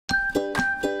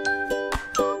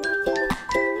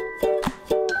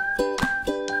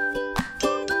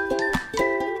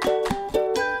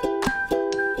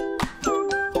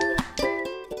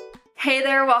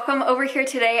there, welcome over here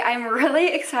today. I'm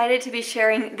really excited to be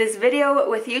sharing this video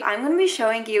with you. I'm going to be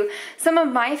showing you some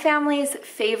of my family's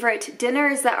favorite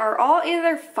dinners that are all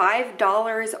either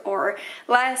 $5 or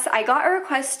less. I got a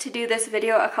request to do this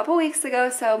video a couple weeks ago,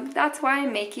 so that's why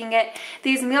I'm making it.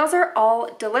 These meals are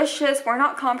all delicious. We're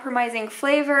not compromising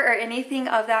flavor or anything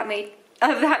of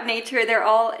that nature. They're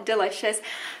all delicious.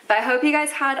 But I hope you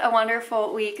guys had a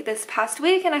wonderful week this past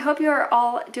week, and I hope you are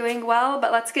all doing well.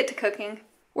 But let's get to cooking.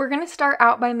 We're going to start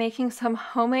out by making some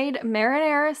homemade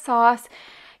marinara sauce.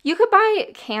 You could buy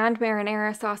canned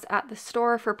marinara sauce at the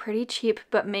store for pretty cheap,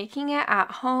 but making it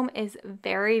at home is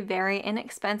very, very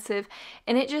inexpensive,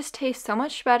 and it just tastes so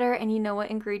much better, and you know what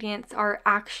ingredients are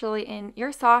actually in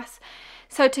your sauce.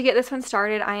 So to get this one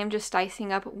started, I am just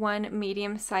dicing up one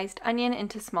medium-sized onion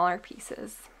into smaller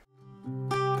pieces.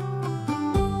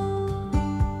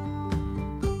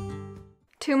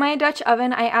 To my Dutch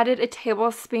oven, I added a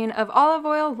tablespoon of olive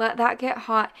oil, let that get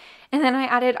hot, and then I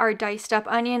added our diced up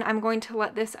onion. I'm going to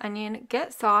let this onion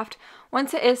get soft.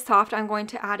 Once it is soft, I'm going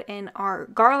to add in our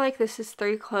garlic. This is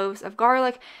 3 cloves of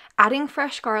garlic. Adding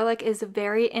fresh garlic is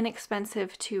very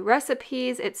inexpensive to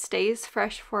recipes. It stays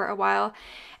fresh for a while,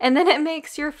 and then it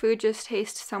makes your food just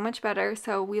taste so much better.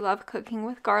 So we love cooking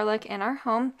with garlic in our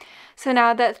home. So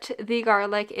now that the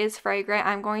garlic is fragrant,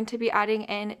 I'm going to be adding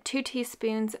in 2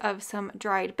 teaspoons of some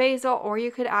dried basil, or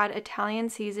you could add Italian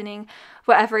seasoning,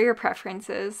 whatever your preference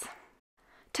is.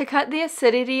 To cut the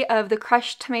acidity of the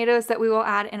crushed tomatoes that we will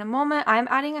add in a moment, I'm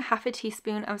adding a ½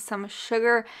 teaspoon of some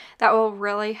sugar that will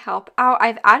really help out.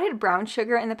 I've added brown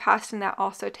sugar in the past and that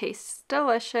also tastes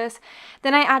delicious.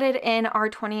 Then I added in our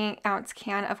 28-ounce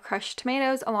can of crushed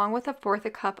tomatoes along with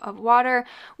 1/4 cup of water.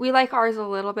 We like ours a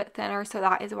little bit thinner, so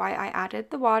that is why I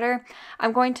added the water.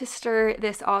 I'm going to stir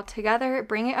this all together,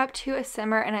 bring it up to a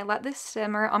simmer, and I let this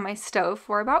simmer on my stove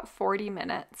for about 40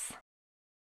 minutes.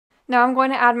 Now I'm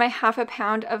going to add my ½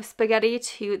 pound of spaghetti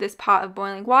to this pot of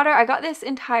boiling water. I got this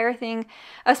entire thing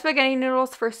of spaghetti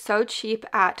noodles for so cheap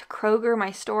at Kroger,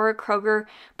 my store. Kroger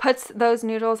puts those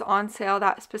noodles on sale,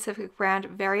 that specific brand,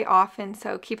 very often,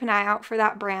 so keep an eye out for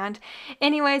that brand.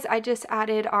 Anyways, I just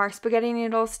added our spaghetti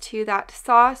noodles to that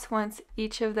sauce once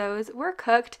each of those were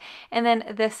cooked, and then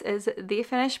this is the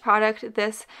finished product.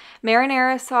 This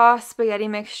marinara sauce spaghetti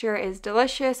mixture is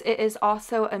delicious. It is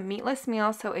also a meatless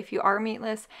meal, so if you are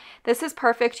meatless, this is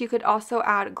perfect. You could also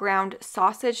add ground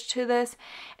sausage to this,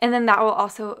 and then that will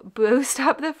also boost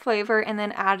up the flavor, and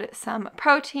then add some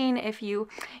protein if you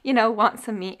want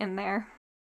some meat in there.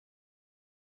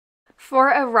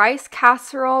 For a rice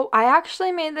casserole, I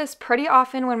actually made this pretty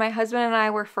often when my husband and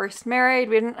I were first married.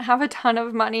 We didn't have a ton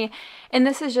of money, and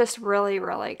this is just really,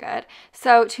 really good.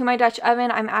 So to my Dutch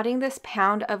oven, I'm adding this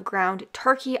pound of ground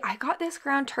turkey. I got this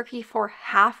ground turkey for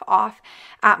half off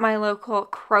at my local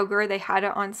Kroger. They had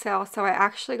it on sale, so I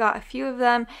actually got a few of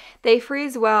them. They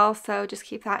freeze well, so just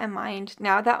keep that in mind.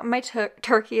 Now that my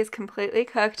turkey is completely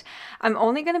cooked, I'm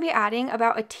only going to be adding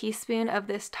about a teaspoon of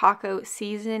this taco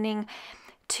seasoning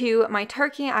to my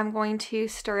turkey. I'm going to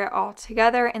stir it all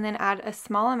together and then add a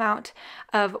small amount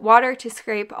of water to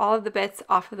scrape all of the bits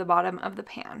off of the bottom of the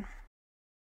pan.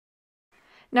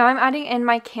 Now I'm adding in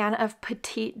my can of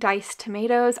petite diced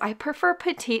tomatoes. I prefer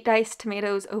petite diced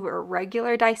tomatoes over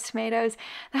regular diced tomatoes.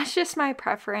 That's just my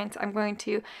preference. I'm going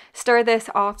to stir this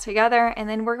all together, and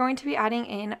then we're going to be adding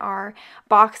in our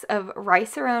box of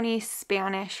rice-a-roni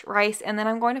Spanish rice, and then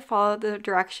I'm going to follow the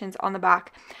directions on the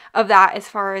back of that as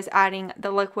far as adding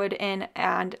the liquid in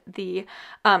and the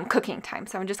cooking time.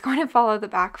 So I'm just going to follow the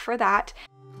back for that.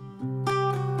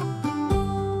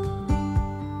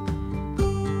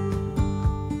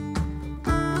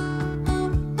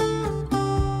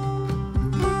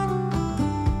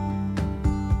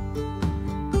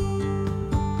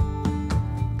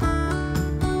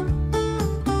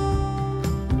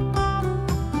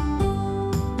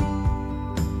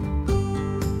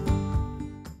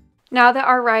 Now that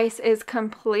our rice is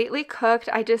completely cooked,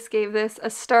 I just gave this a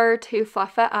stir to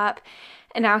fluff it up.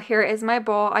 And now here is my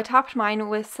bowl. I topped mine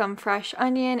with some fresh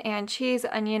onion and cheese.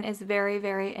 Onion is very,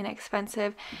 very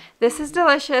inexpensive. This is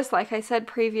delicious. Like I said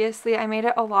previously, I made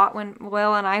it a lot when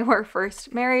Will and I were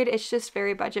first married. It's just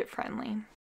very budget friendly.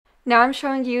 Now I'm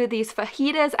showing you these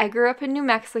fajitas. I grew up in New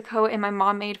Mexico and my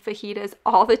mom made fajitas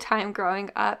all the time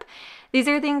growing up. These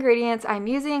are the ingredients I'm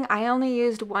using. I only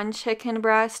used 1 chicken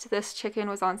breast. This chicken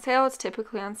was on sale. It's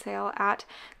typically on sale at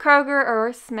Kroger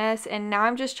or Smith's. And now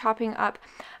I'm just chopping up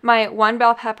my 1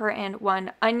 bell pepper and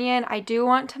 1 onion. I do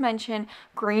want to mention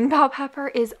green bell pepper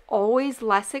is always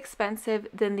less expensive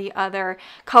than the other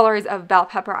colors of bell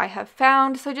pepper I have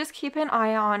found. So just keep an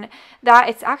eye on that.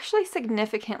 It's actually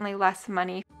significantly less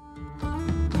money.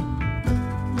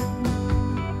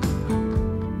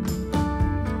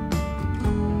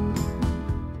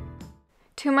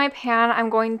 To my pan, I'm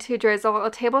going to drizzle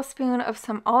a tablespoon of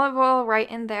some olive oil right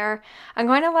in there. I'm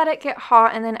going to let it get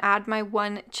hot and then add my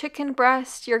 1 chicken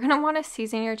breast. You're going to want to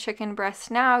season your chicken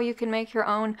breast now. You can make your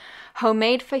own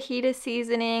homemade fajita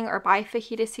seasoning or buy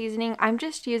fajita seasoning. I'm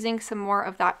just using some more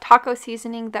of that taco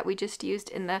seasoning that we just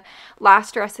used in the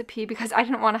last recipe because I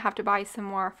didn't want to have to buy some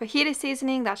more fajita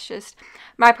seasoning. That's just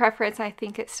my preference. I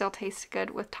think it still tastes good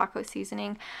with taco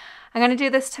seasoning. I'm going to do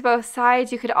this to both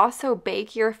sides. You could also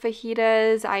bake your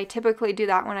fajitas. I typically do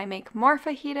that when I make more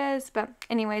fajitas, but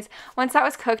anyways, once that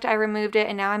was cooked, I removed it,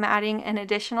 and now I'm adding an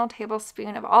additional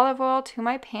tablespoon of olive oil to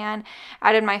my pan,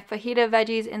 added my fajita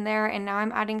veggies in there, and now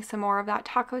I'm adding some more of that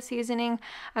taco seasoning.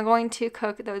 I'm going to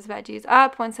cook those veggies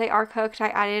up. Once they are cooked, I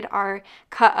added our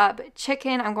cut up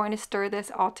chicken. I'm going to stir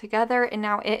this all together, and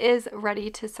now it is ready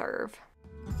to serve.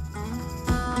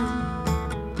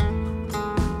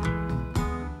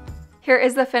 Here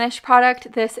is the finished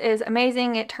product. This is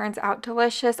amazing. It turns out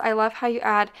delicious. I love how you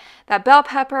add that bell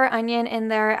pepper, onion in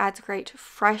there. It adds great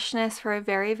freshness for a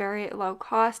very, very low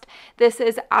cost. This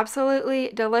is absolutely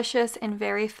delicious and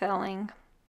very filling.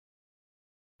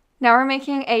 Now we're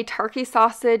making a turkey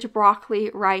sausage broccoli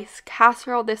rice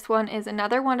casserole. This one is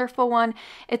another wonderful one.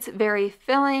 It's very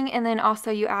filling, and then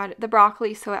also you add the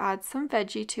broccoli so it adds some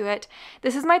veggie to it.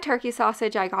 This is my turkey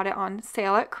sausage. I got it on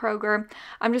sale at Kroger.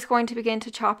 I'm just going to begin to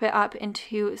chop it up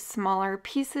into smaller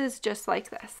pieces just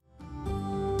like this.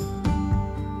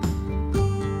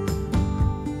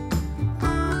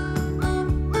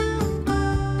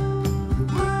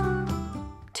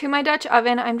 To my Dutch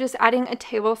oven, I'm just adding a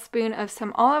tablespoon of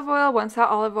some olive oil. Once that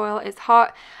olive oil is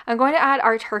hot, I'm going to add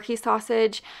our turkey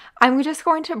sausage. I'm just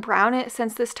going to brown it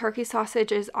since this turkey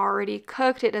sausage is already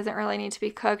cooked. It doesn't really need to be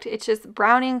cooked. It's just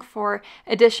browning for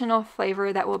additional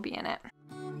flavor that will be in it.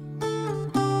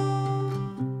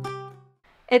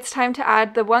 It's time to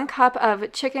add the 1 cup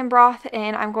of chicken broth,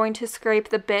 and I'm going to scrape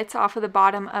the bits off of the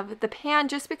bottom of the pan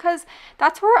just because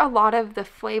that's where a lot of the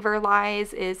flavor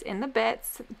lies, is in the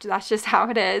bits. That's just how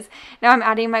it is. Now I'm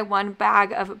adding my 1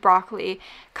 bag of broccoli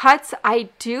cuts. I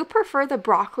do prefer the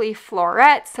broccoli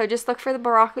florets, so just look for the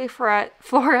broccoli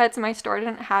florets. My store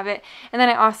didn't have it. And then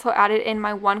I also added in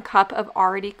my 1 cup of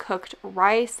already cooked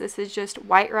rice. This is just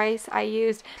white rice I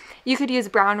used. You could use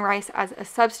brown rice as a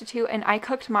substitute, and I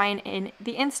cooked mine in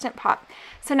the Instant Pot.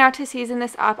 So now to season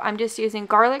this up, I'm just using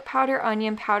garlic powder,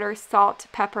 onion powder, salt,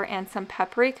 pepper, and some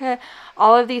paprika.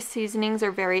 All of these seasonings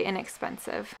are very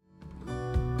inexpensive.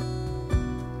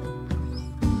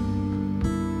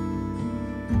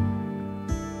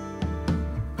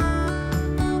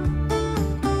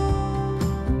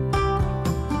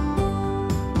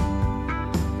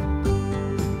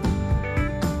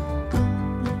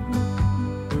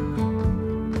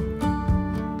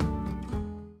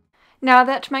 Now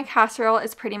that my casserole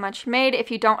is pretty much made,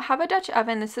 if you don't have a Dutch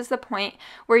oven, this is the point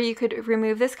where you could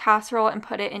remove this casserole and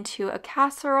put it into a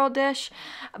casserole dish.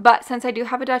 But since I do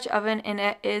have a Dutch oven and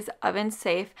it is oven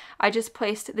safe, I just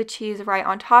placed the cheese right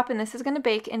on top, and this is going to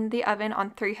bake in the oven on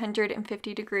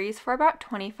 350 degrees for about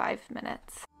 25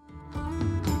 minutes.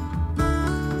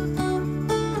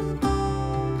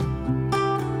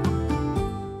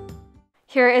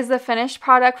 Here is the finished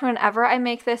product. Whenever I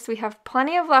make this, we have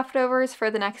plenty of leftovers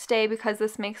for the next day because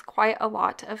this makes quite a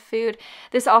lot of food.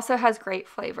 This also has great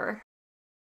flavor.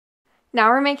 Now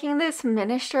we're making this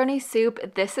minestrone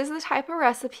soup. This is the type of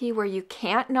recipe where you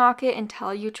can't knock it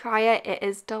until you try it. It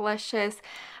is delicious.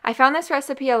 I found this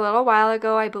recipe a little while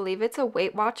ago. I believe it's a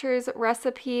Weight Watchers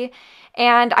recipe,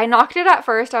 and I knocked it at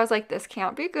first. I was like, this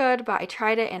can't be good, but I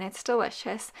tried it and it's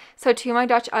delicious. So to my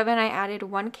Dutch oven, I added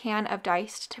 1 can of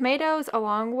diced tomatoes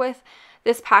along with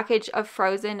this package of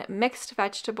frozen mixed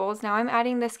vegetables. Now I'm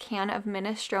adding this can of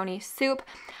minestrone soup.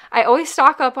 I always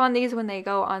stock up on these when they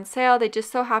go on sale. They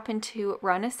just so happen to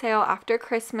run a sale after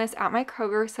Christmas at my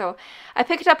Kroger, so I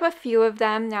picked up a few of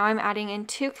them. Now I'm adding in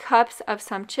 2 cups of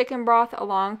some chicken broth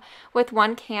along with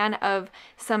 1 can of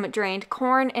some drained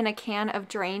corn and a can of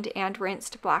drained and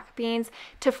rinsed black beans.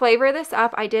 To flavor this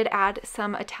up, I did add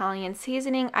some Italian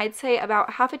seasoning. I'd say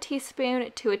about half a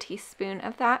teaspoon to a teaspoon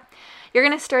of that. You're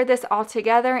going to stir this all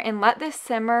together and let this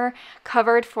simmer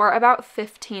covered for about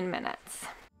 15 minutes.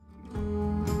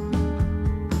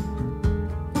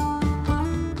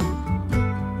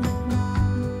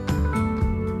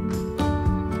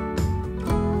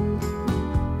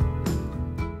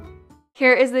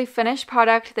 Here is the finished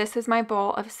product. This is my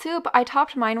bowl of soup. I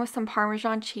topped mine with some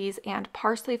Parmesan cheese and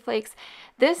parsley flakes.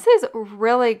 This is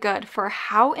really good for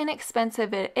how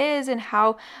inexpensive it is and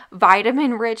how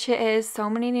vitamin rich it is. So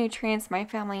many nutrients. My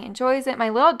family enjoys it. My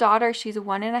little daughter, she's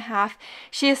 1.5.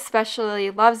 She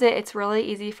especially loves it. It's really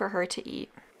easy for her to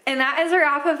eat. And that is a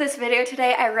wrap of this video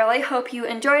today. I really hope you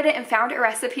enjoyed it and found a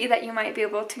recipe that you might be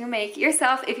able to make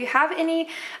yourself. If you have any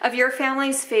of your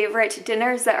family's favorite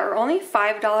dinners that are only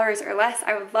 $5 or less,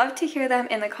 I would love to hear them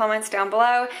in the comments down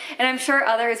below. And I'm sure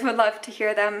others would love to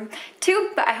hear them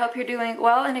too, but I hope you're doing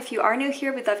well. And if you are new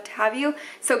here, we'd love to have you.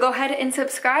 So go ahead and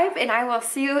subscribe, and I will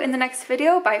see you in the next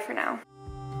video. Bye for now.